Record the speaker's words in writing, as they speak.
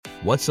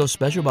What's so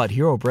special about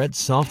Hero Bread's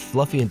soft,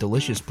 fluffy, and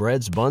delicious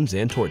breads, buns,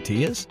 and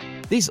tortillas?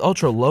 These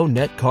ultra-low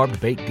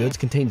net-carb baked goods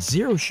contain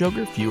zero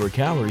sugar, fewer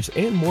calories,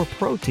 and more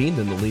protein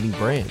than the leading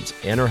brands,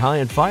 and are high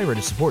in fiber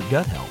to support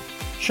gut health.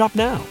 Shop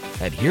now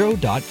at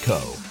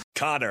Hero.co.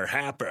 Connor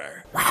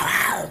Happer.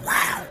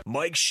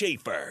 Mike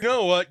Schaefer. You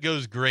know what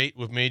goes great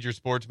with major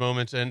sports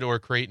moments and or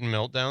Creighton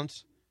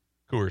meltdowns?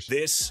 Coors.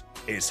 This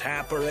is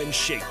Happer and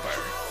Schaefer.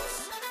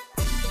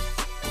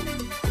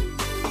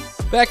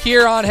 Back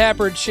here on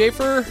Happer and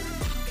Schaefer.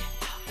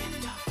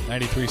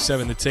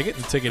 93.7 The Ticket,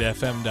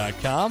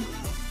 theticketfm.com.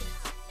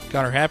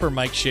 Connor Happer,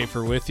 Mike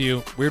Schaefer with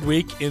you. Weird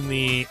week in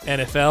the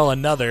NFL,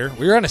 another.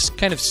 We're on a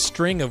kind of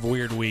string of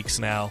weird weeks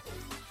now.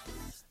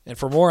 And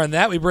for more on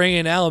that, we bring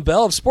in Allan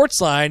Bell of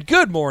SportsLine.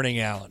 Good morning,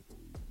 Allan.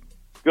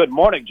 Good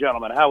morning,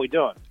 gentlemen. How are we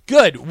doing?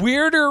 Good.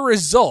 Weirder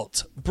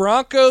result.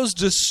 Broncos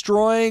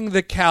destroying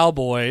the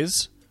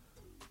Cowboys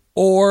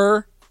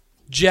or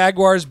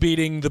Jaguars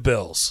beating the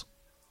Bills?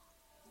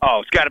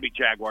 Oh, it's got to be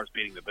Jaguars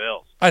beating the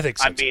Bills. I think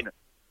so.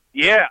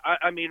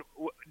 I mean,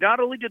 not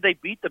only did they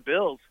beat the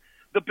Bills,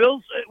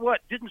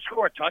 didn't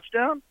score a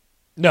touchdown?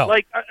 No.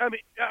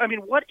 I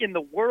mean, what in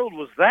the world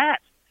was that?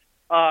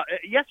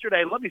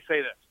 Yesterday, let me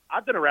say this.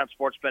 I've been around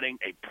sports betting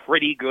a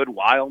pretty good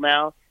while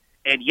now,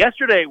 and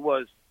yesterday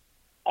was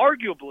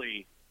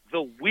arguably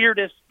the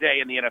weirdest day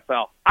in the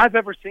NFL I've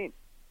ever seen.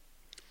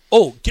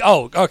 Oh,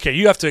 okay.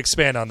 You have to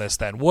expand on this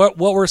then. What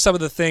were some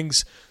of the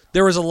things?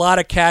 There was a lot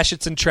of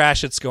cash-its and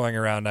trash-its going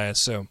around, I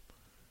assume.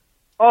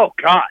 Oh,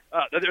 God.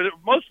 There were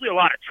mostly a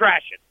lot of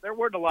trash-its. There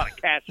weren't a lot of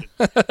cash-its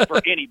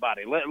for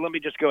anybody. Let me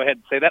just go ahead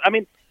and say that. I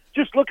mean,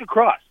 just look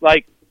across.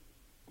 Like,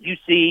 you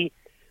see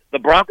the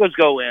Broncos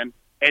go in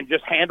and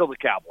just handle the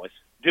Cowboys,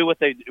 do what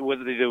they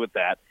do with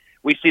that.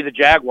 We see the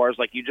Jaguars,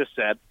 like you just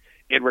said,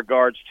 in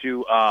regards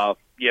to,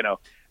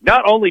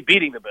 not only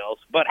beating the Bills,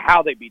 but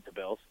how they beat the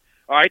Bills.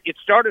 All right, it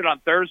started on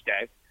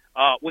Thursday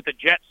with the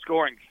Jets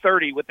scoring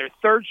 30 with their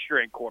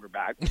third-string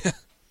quarterback.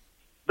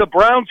 The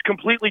Browns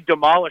completely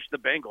demolished the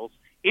Bengals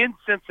in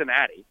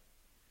Cincinnati.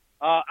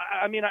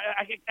 I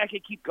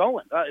could keep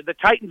going. The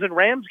Titans and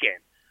Rams game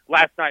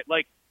last night.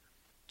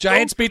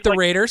 Giants beat the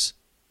Raiders.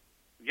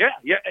 Yeah.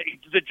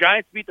 The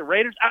Giants beat the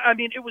Raiders. I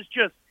mean, it was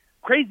just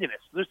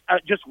craziness.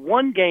 Just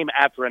one game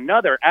after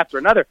another.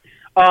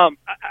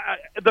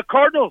 The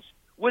Cardinals,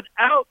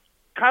 without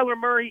Kyler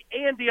Murray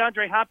and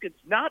DeAndre Hopkins,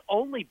 not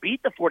only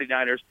beat the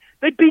 49ers,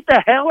 they beat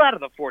the hell out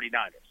of the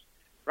 49ers,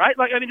 right?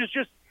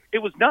 It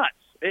was nuts.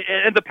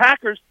 And the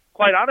Packers,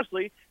 quite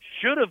honestly,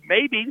 should have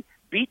maybe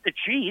beat the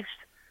Chiefs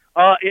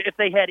if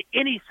they had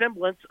any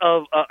semblance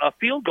of a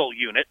field goal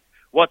unit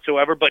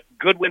whatsoever, but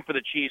good win for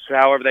the Chiefs,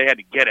 however they had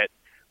to get it.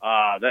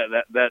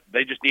 That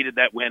they just needed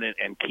that win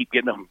and keep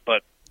getting them.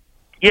 But,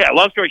 yeah,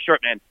 long story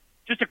short, man,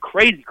 just a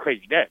crazy,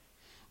 crazy day.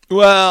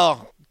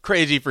 Well,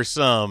 crazy for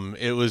some.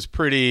 It was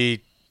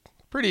pretty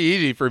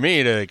easy for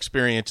me to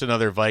experience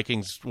another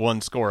Vikings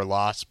one-score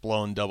loss,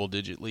 blown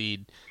double-digit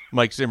lead.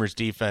 Mike Zimmer's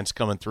defense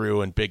coming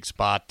through in big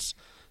spots.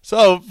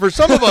 So for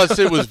some of us,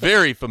 it was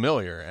very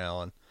familiar,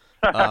 Allan.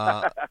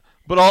 But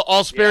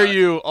I'll spare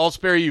you. I'll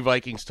spare you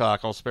Vikings talk.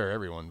 I'll spare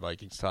everyone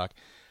Vikings talk.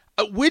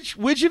 Which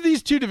of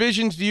these two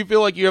divisions do you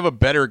feel like you have a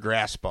better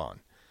grasp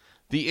on?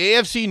 The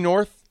AFC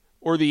North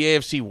or the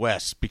AFC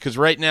West? Because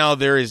right now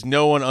there is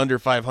no one under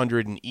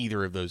 500 in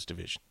either of those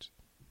divisions.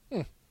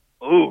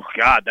 Oh,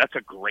 God, that's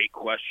a great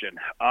question.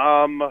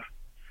 I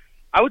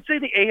would say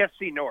the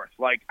AFC North.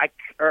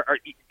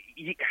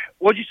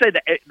 What'd you say,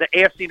 the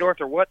AFC North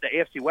or what? The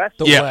AFC West?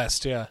 The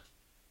West, yeah.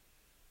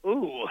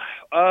 Ooh.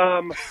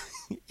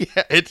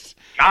 Yeah, it's...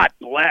 God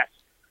bless.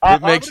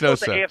 It makes no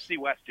sense. The AFC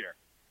West here.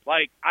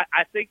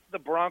 I think the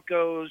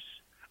Broncos...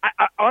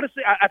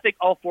 Honestly, I think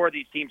all four of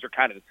these teams are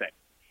kind of the same.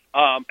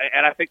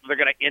 And I think they're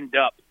going to end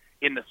up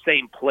in the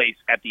same place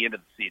at the end of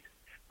the season,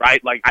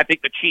 right? I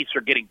think the Chiefs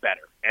are getting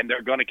better, and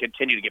they're going to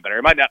continue to get better.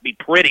 It might not be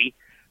pretty.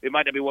 It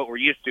might not be what we're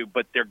used to,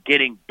 but they're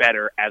getting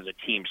better as a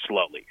team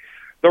slowly.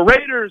 The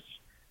Raiders,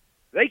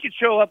 they could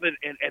show up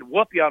and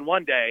whoop you on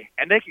one day,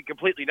 and they could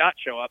completely not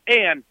show up.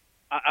 And,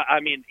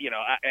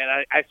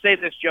 I say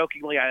this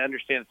jokingly. I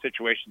understand the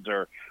situations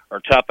are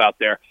tough out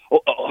there.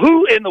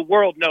 Who in the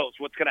world knows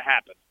what's going to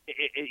happen?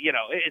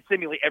 It's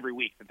seemingly every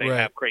week that they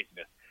have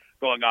craziness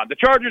going on. The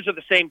Chargers are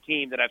the same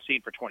team that I've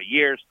seen for 20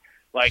 years.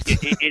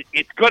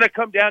 It's going to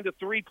come down to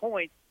 3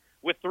 points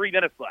with 3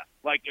 minutes left.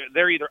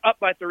 They're either up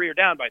by 3 or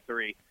down by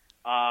 3.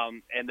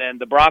 And then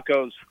the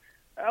Broncos,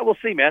 we'll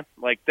see, man.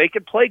 They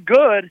can play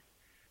good,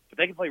 but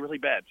they can play really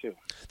bad, too.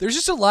 There's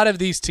just a lot of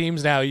these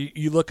teams now.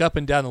 You look up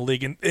and down the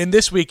league, and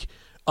this week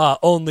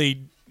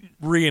only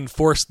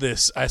reinforced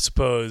this, I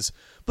suppose.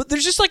 But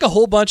there's just a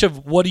whole bunch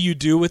of what do you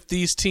do with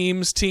these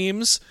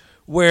teams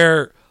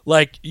where,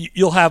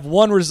 you'll have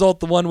one result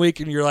the one week,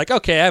 and you're like,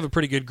 okay, I have a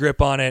pretty good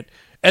grip on it.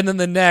 And then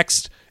the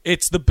next,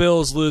 it's the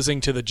Bills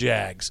losing to the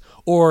Jags.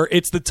 Or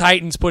it's the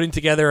Titans putting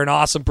together an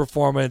awesome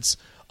performance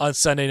on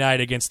Sunday night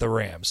against the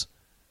Rams.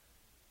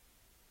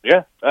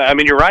 Yeah,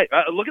 you're right.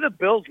 Look at the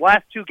Bills'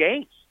 last 2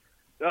 games.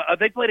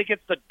 They played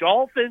against the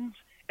Dolphins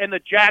and the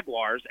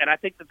Jaguars, and I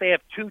think that they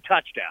have 2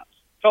 touchdowns.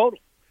 total,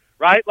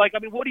 right? Like, I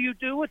mean, what do you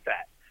do with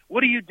that?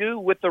 What do you do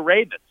with the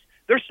Ravens?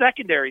 Their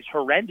secondary is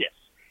horrendous.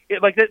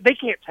 They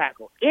can't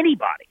tackle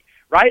anybody,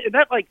 right? And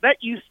that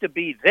used to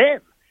be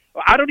them.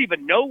 I don't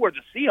even know where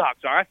the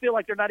Seahawks are. I feel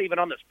like they're not even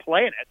on this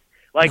planet.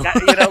 Like,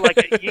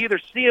 like you either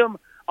see them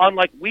on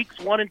like weeks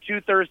 1 and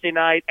 2 Thursday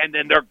night, and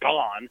then they're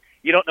gone.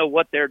 You don't know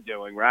what they're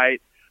doing,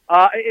 right?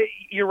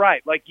 You're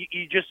right. Like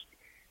you just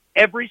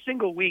every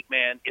single week,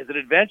 man, is an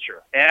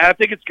adventure, and I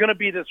think it's going to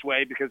be this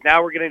way because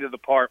now we're getting to the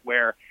part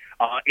where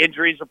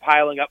injuries are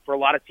piling up for a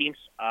lot of teams,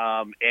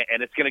 and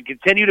it's going to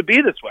continue to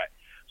be this way.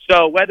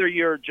 So whether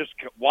you're just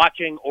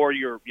watching or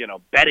you're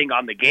betting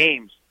on the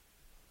games,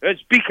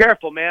 just be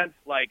careful, man.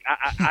 Like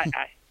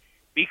I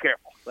be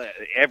careful.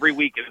 Every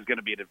week is going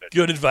to be an adventure.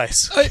 Good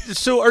advice.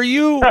 So are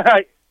you?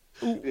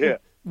 Yeah.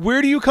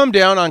 Where do you come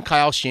down on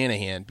Kyle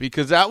Shanahan?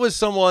 Because that was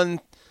someone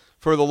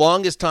for the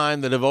longest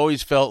time that I've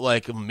always felt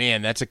like, oh,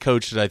 man, that's a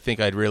coach that I think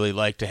I'd really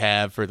like to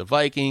have for the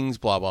Vikings.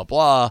 Blah blah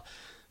blah.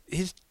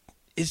 His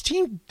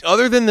team,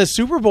 other than the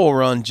Super Bowl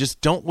run,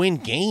 just don't win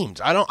games.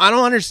 I don't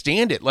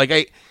understand it. Like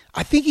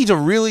I think he's a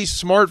really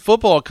smart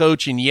football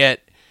coach, and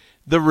yet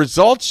the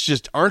results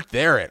just aren't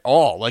there at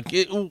all. Like,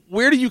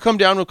 where do you come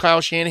down with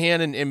Kyle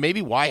Shanahan, and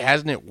maybe why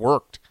hasn't it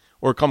worked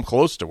or come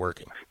close to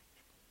working?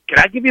 Can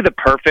I give you the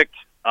perfect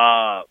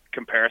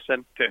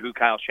comparison to who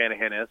Kyle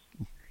Shanahan is?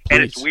 Please.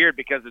 And it's weird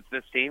because it's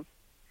this team.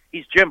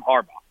 He's Jim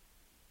Harbaugh.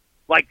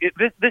 Like,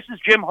 this is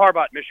Jim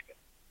Harbaugh at Michigan.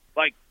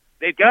 Like,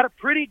 they've got a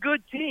pretty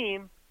good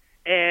team,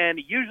 and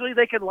usually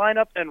they can line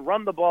up and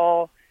run the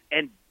ball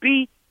and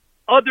beat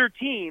other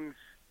teams,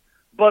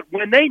 but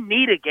when they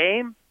need a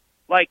game,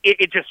 like,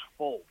 it just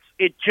folds.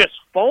 It just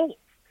folds.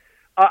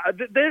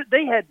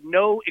 They had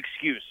no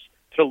excuse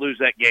to lose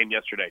that game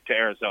yesterday to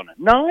Arizona.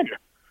 None.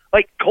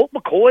 Like, Colt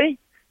McCoy,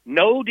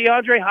 no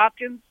DeAndre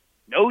Hopkins,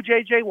 no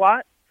J.J.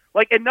 Watt.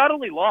 Like, and not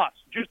only lost,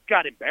 just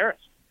got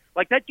embarrassed.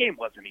 Like, that game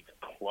wasn't even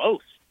close,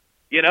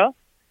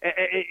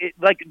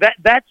 like,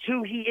 that's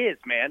who he is,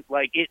 man.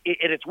 Like, and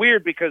it's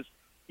weird because,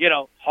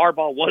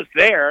 Harbaugh was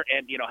there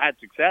and, had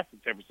success in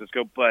San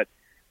Francisco, but,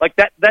 like,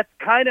 that's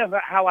kind of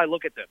how I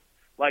look at them.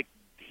 Like,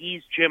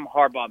 he's Jim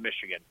Harbaugh,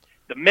 Michigan.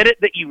 The minute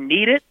that you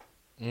need it,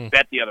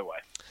 bet the other way.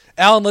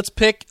 Allan, let's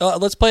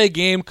play a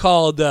game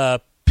called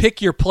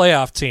Pick Your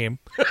Playoff Team.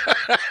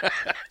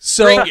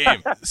 Great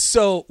game.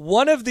 So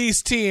one of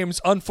these teams,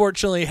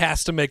 unfortunately,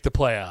 has to make the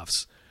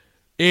playoffs.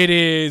 It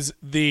is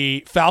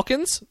the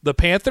Falcons, the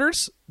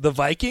Panthers, the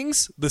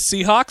Vikings, the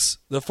Seahawks,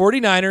 the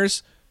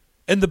 49ers,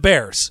 and the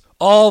Bears.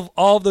 All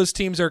of those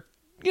teams are,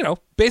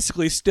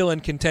 basically still in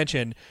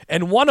contention,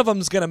 and one of them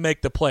is going to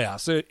make the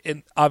playoffs. So,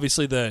 and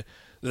obviously the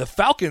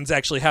Falcons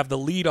actually have the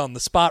lead on the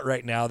spot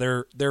right now.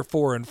 They're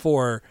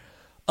 4-4.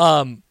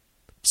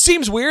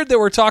 Seems weird that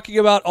we're talking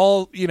about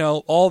all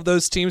of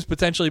those teams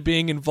potentially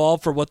being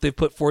involved for what they've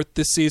put forth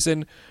this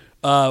season.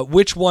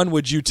 Which one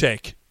would you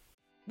take?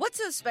 What's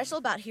so special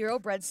about Hero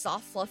Bread's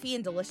soft, fluffy,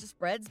 and delicious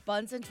breads,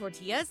 buns, and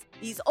tortillas?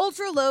 These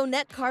ultra-low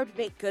net-carb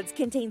baked goods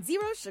contain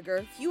zero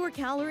sugar, fewer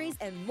calories,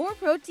 and more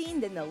protein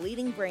than the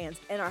leading brands,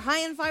 and are high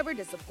in fiber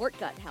to support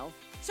gut health.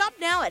 Shop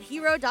now at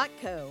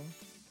hero.co.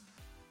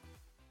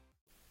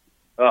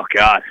 Oh,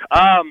 God.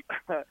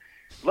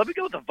 Let me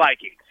go with the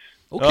Vikings.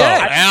 Okay.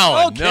 Oh,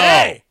 Allan,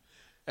 okay.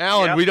 no.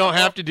 Allan, Yep. we don't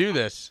have to do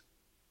this.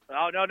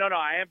 Oh, no,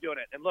 I am doing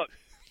it. And look,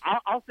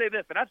 I'll say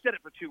this, and I've said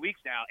it for 2 weeks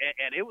now,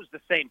 and it was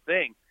the same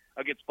thing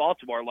against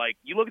Baltimore. Like,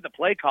 you look at the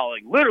play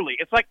calling, literally,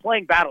 it's like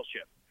playing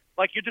Battleship.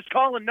 Like, you're just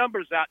calling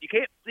numbers out. You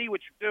can't see what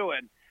you're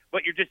doing,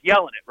 but you're just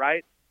yelling it,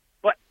 right?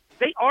 But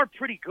they are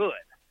pretty good.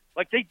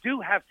 Like, they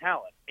do have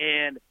talent.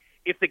 And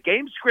if the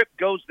game script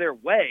goes their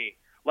way,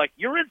 like,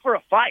 you're in for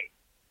a fight,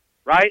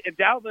 right? And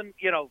Dalvin,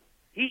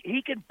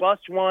 he can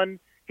bust one.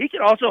 He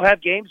can also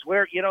have games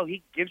where,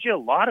 he gives you a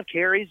lot of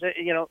carries,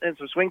 and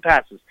some swing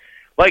passes.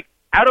 Like,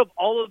 out of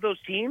all of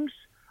those teams,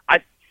 I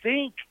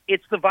think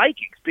it's the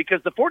Vikings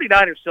because the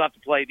 49ers still have to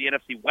play the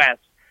NFC West.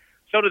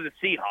 So do the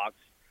Seahawks.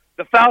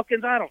 The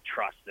Falcons, I don't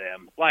trust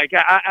them. Like,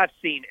 I've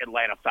seen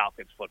Atlanta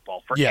Falcons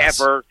football forever. Yes.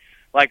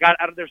 Like,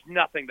 there's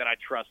nothing that I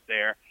trust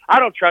there. I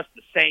don't trust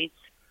the Saints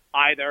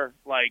either.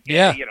 Like,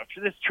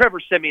 this Trevor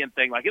Siemian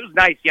thing, like, it was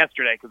nice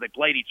yesterday because they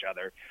played each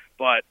other,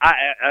 but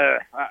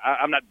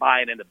I'm not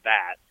buying into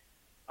that.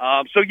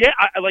 So yeah,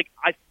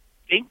 I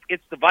think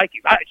it's the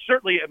Vikings. I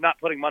certainly am not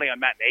putting money on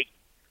Matt Nagy.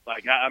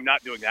 Like, I'm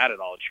not doing that at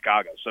all in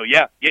Chicago. So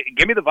yeah,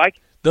 give me the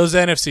Vikings. Those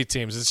NFC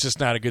teams, it's just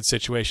not a good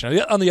situation.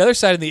 On the other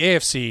side, in the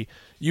AFC,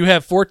 you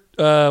have 5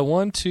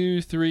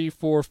 teams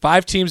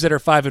that are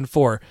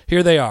 5-4.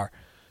 Here they are: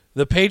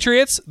 the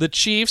Patriots, the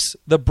Chiefs,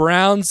 the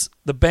Browns,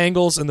 the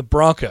Bengals, and the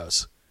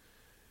Broncos.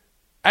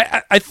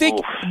 I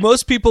think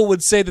most people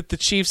would say that the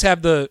Chiefs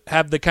have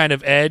the kind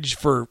of edge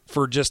for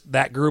just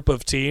that group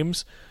of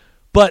teams,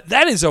 but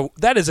that is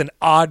an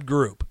odd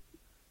group.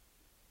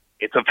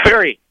 It's a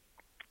very,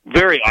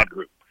 very odd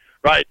group,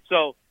 right?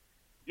 So,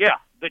 yeah,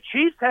 the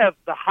Chiefs have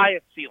the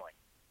highest ceiling.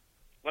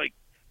 Like,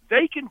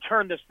 they can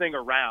turn this thing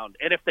around,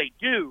 and if they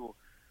do,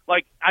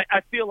 like,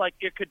 I feel like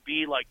it could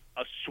be like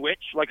a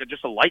switch, like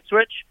just a light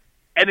switch,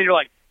 and then you're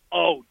like,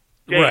 oh,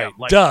 damn. Right.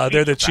 Like, Duh,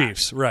 they're the are back.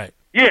 Chiefs. Right.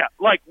 Yeah,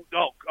 like,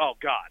 oh,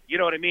 God. You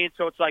know what I mean?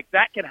 So it's like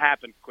that can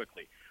happen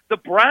quickly. The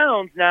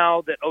Browns,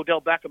 now that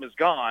Odell Beckham is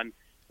gone,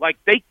 like,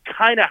 they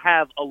kind of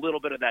have a little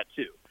bit of that,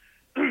 too.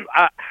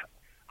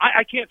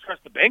 I can't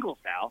trust the Bengals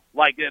now.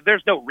 Like,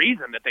 there's no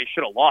reason that they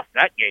should have lost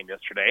that game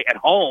yesterday at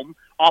home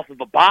off of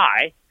a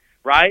bye,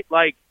 right?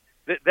 Like,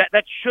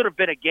 that should have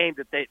been a game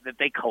that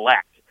they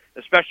collect,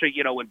 especially,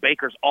 you know, when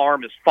Baker's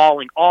arm is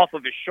falling off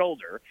of his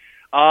shoulder.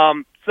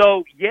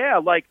 So, yeah,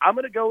 like, I'm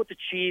going to go with the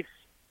Chiefs.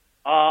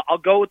 I'll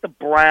go with the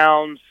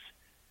Browns.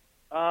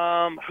 Who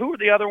are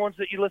the other ones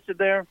that you listed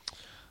there?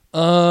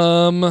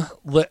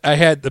 I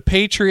had the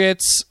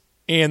Patriots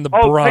and the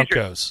Broncos.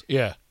 Patriots.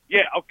 Yeah.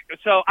 Yeah, okay.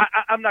 So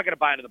I'm not going to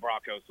buy into the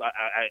Broncos.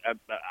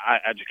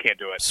 I just can't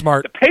do it.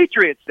 Smart. The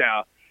Patriots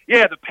now.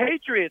 Yeah, the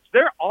Patriots,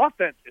 their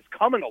offense is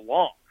coming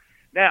along.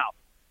 Now,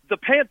 the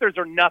Panthers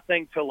are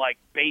nothing to, like,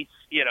 base,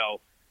 you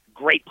know,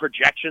 great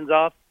projections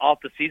off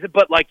the season.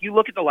 But, like, you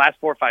look at the last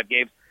 4 or 5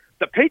 games,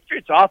 the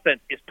Patriots offense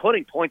is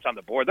putting points on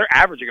the board. They're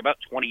averaging about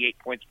 28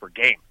 points per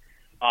game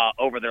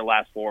over their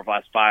last 4 or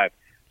last 5.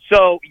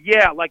 So,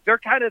 yeah, like, they're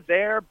kind of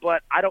there,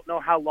 but I don't know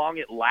how long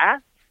it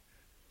lasts.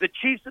 The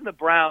Chiefs and the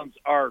Browns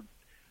are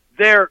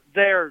they're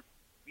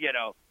you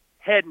know,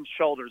 head and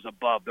shoulders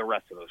above the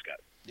rest of those guys.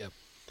 Yep.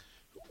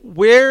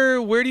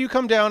 Where do you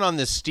come down on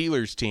this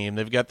Steelers team?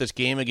 They've got this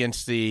game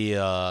against they've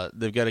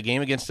got a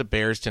game against the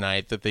Bears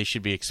tonight that they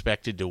should be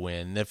expected to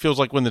win. It feels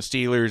like when the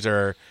Steelers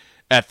are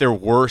at their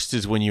worst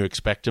is when you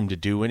expect them to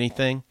do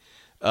anything.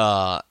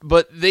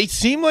 But they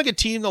seem like a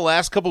team the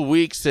last couple of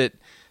weeks that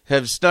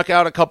have snuck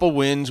out a couple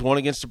wins, one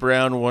against the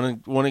Browns,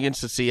 one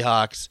against the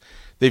Seahawks.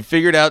 They've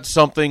figured out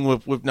something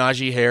with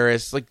Najee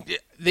Harris. Like,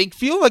 they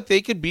feel like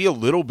they could be a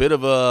little bit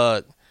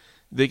of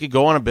they could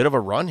go on a bit of a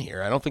run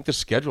here. I don't think the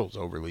schedule's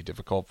overly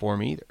difficult for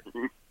them either.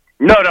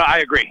 No, I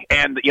agree.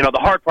 And, you know,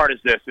 the hard part is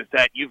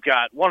that you've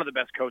got one of the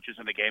best coaches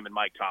in the game in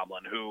Mike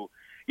Tomlin who,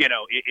 you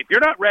know, if you're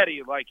not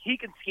ready, like, he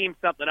can scheme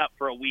something up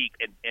for a week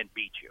and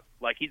beat you.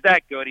 Like, he's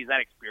that good. He's that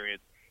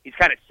experienced. He's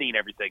kind of seen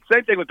everything.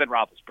 Same thing with Ben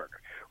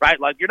Roethlisberger, right?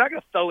 Like, you're not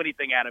going to throw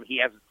anything at him he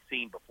hasn't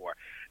seen before.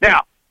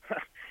 Now,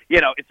 you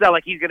know, it's not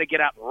like he's going to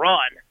get out and run,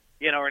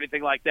 you know, or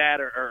anything like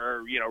that,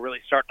 or you know, really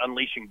start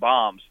unleashing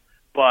bombs.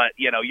 But,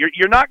 you know,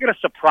 you're not going to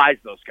surprise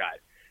those guys.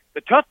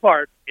 The tough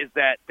part is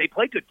that they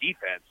play good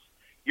defense.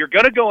 You're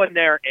going to go in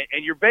there,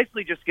 and you're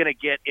basically just going to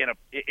get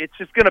it's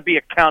just going to be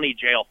a county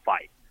jail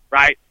fight,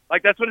 right?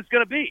 Like, that's what it's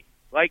going to be.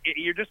 Like,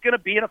 you're just going to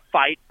be in a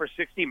fight for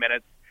 60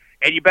 minutes,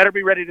 and you better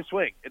be ready to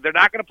swing. They're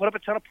not going to put up a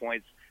ton of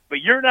points,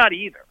 but you're not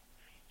either.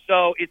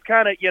 So it's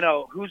kind of, you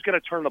know, who's going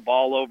to turn the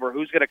ball over,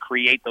 who's going to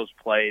create those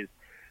plays.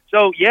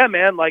 So, yeah,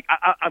 man, like,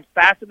 I'm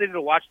fascinated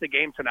to watch the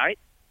game tonight.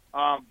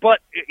 But,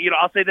 you know,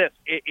 I'll say this.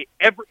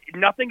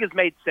 Nothing has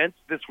made sense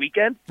this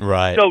weekend.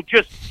 Right. So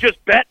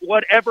just bet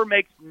whatever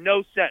makes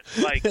no sense.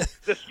 Like,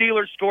 the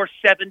Steelers score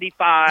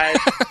 75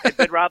 and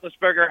Ben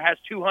Roethlisberger has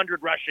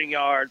 200 rushing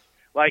yards.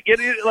 Like,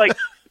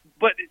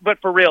 but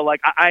for real,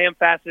 like, I am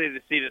fascinated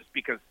to see this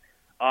because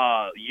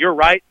you're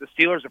right. The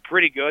Steelers are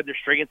pretty good. They're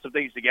stringing some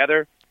things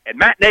together. And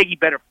Matt Nagy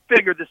better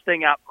figure this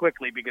thing out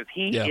quickly because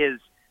he is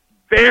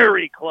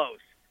very close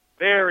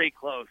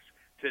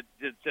to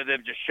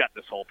them just shut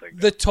this whole thing down.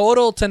 The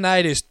total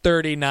tonight is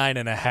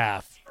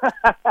 39.5.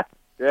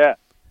 Yeah.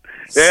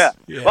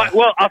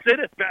 Well, I'll say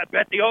this: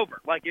 bet the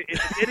over. Like, if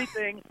it's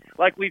anything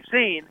like we've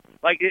seen,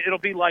 like it'll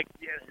be like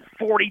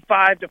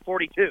 45-42.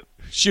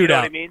 Shootout. You know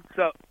what I mean?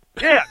 So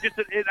yeah, just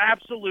an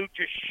absolute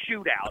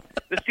shootout.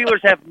 The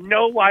Steelers have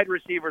no wide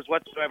receivers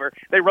whatsoever.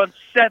 They run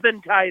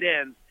 7 tight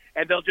ends,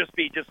 and they'll just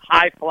be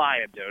high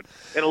flying, dude.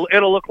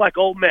 It'll look like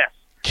Ole Miss.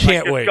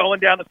 Can't wait. Going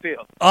down the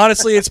field.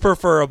 Honestly, it's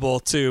preferable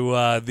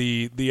to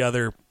the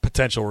other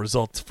potential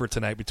results for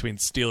tonight between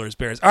Steelers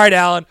Bears. All right,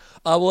 Allan,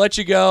 we'll let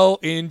you go.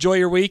 Enjoy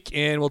your week,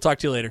 and we'll talk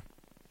to you later.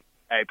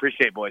 Hey,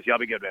 appreciate it, boys. Y'all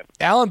be good, man.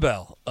 Allan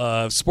Bell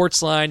of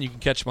SportsLine. You can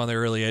catch him on the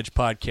Early Edge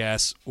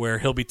podcast, where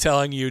he'll be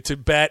telling you to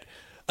bet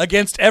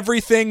against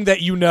everything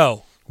that you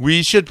know.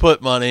 We should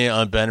put money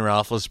on Ben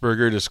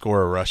Roethlisberger to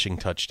score a rushing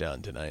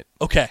touchdown tonight.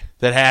 Okay.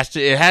 It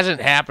hasn't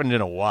happened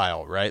in a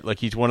while, right? Like,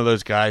 he's one of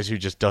those guys who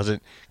just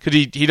doesn't, because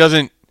he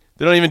doesn't,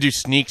 they don't even do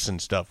sneaks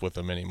and stuff with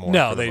him anymore.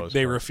 No,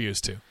 they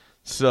refuse to.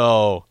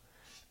 So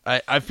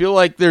I feel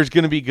like there's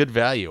going to be good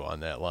value on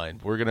that line.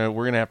 We're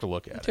gonna have to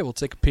look at it. Okay, we'll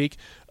take a peek.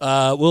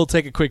 We'll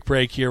take a quick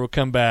break here. We'll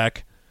come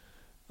back,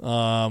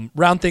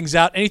 round things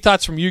out. Any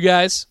thoughts from you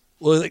guys?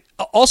 Well,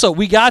 also,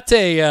 we got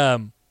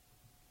an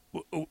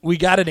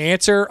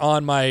answer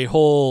on my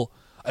whole,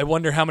 I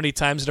wonder how many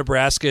times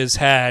Nebraska's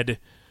had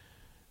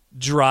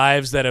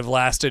drives that have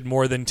lasted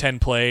more than 10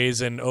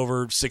 plays and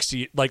over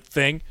 60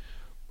 thing.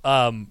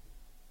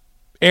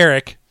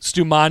 Eric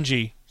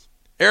Stumanji.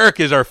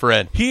 Eric is our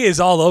friend. He is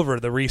all over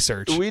the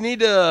research. We need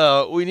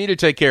to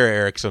take care of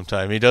Eric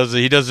sometime. He does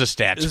the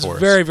stats for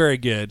us. Very, very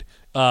good.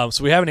 So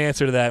we have an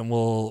answer to that, and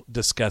we'll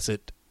discuss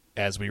it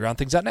as we round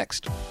things out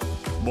next.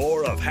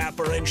 More of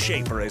Happer and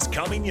Schaefer is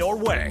coming your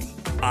way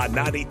on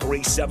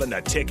 93.7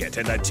 The Ticket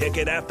and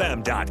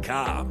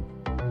theticketfm.com.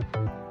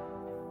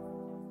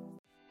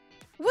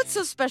 What's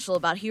so special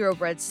about Hero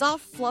Bread's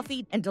soft,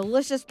 fluffy, and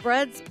delicious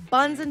breads,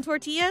 buns, and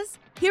tortillas?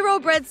 Hero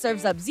Bread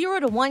serves up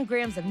 0 to 1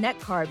 grams of net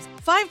carbs,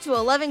 5 to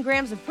 11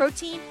 grams of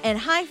protein, and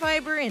high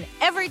fiber in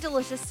every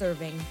delicious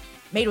serving.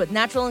 Made with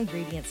natural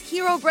ingredients,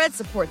 Hero Bread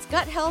supports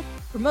gut health,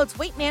 promotes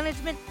weight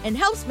management, and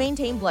helps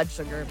maintain blood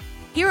sugar.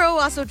 Hero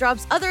also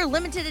drops other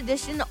limited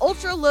edition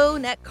ultra-low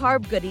net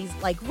carb goodies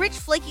like rich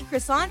flaky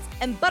croissants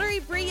and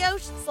buttery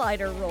brioche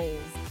slider rolls.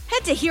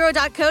 Head to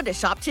hero.co to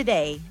shop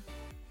today.